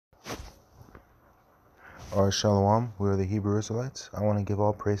Shalom, we are the Hebrew Israelites. I want to give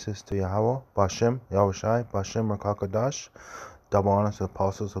all praises to Yahweh, Bashem, Yahushai, Bashem, Rakakadash. Double honor to the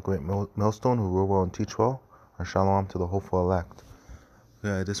apostles of great millstone who rule well and teach well. And shalom to the hopeful elect.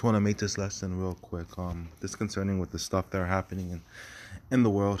 Yeah, I just want to make this lesson real quick. This concerning with the stuff that are happening in the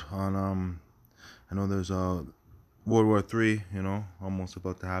world. I know there's World War III, almost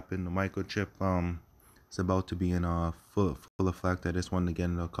about to happen. The microchip is about to be in full effect. I just wanted to get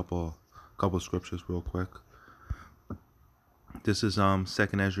into a couple scriptures real quick. This is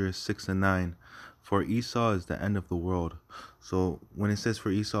 2nd Ezra 6 and 9. For Esau is the end of the world. So when it says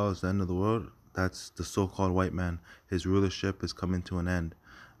for Esau is the end of the world, that's the so-called white man. His rulership is coming to an end,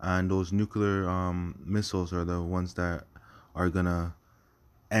 and those nuclear missiles are the ones that are gonna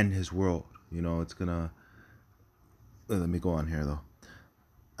end his world. It's gonna. Let me go on here though.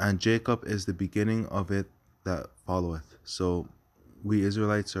 And Jacob is the beginning of it that followeth. So we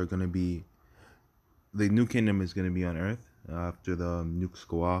Israelites are gonna be. The new kingdom is gonna be on earth after the nukes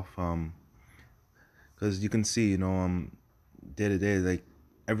go off. Because you can see, day to day, like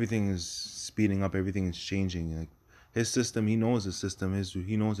everything is speeding up, everything is changing. Like his system, he knows his system.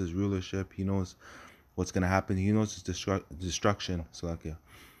 He knows his rulership. He knows what's gonna happen. He knows his destruction. So like, yeah,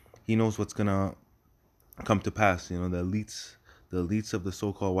 he knows what's gonna come to pass. The elites of the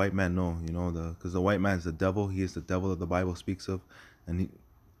so-called white man know. Because the white man is the devil. He is the devil that the Bible speaks of, and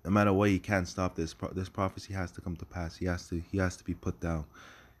no matter what, he can't stop this. This prophecy has to come to pass. He has to be put down.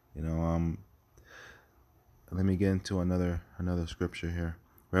 Let me get into another scripture here.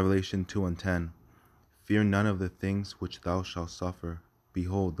 Revelation 2 and 10. Fear none of the things which thou shalt suffer.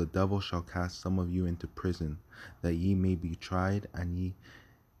 Behold, the devil shall cast some of you into prison, that ye may be tried, and ye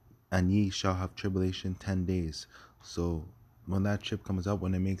shall have tribulation 10 days. So when that chip comes up,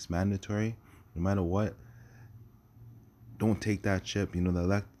 when it makes mandatory, no matter what, don't take that chip.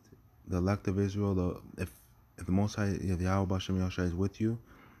 The elect of Israel, if the Most High, if the Yahweh Bashem Yahushua is with you,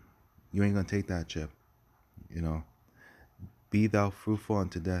 you ain't gonna take that chip. Be thou fruitful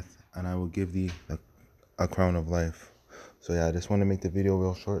unto death, and I will give thee a crown of life. So yeah, I just want to make the video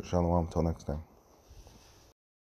real short. Shalom, till next time.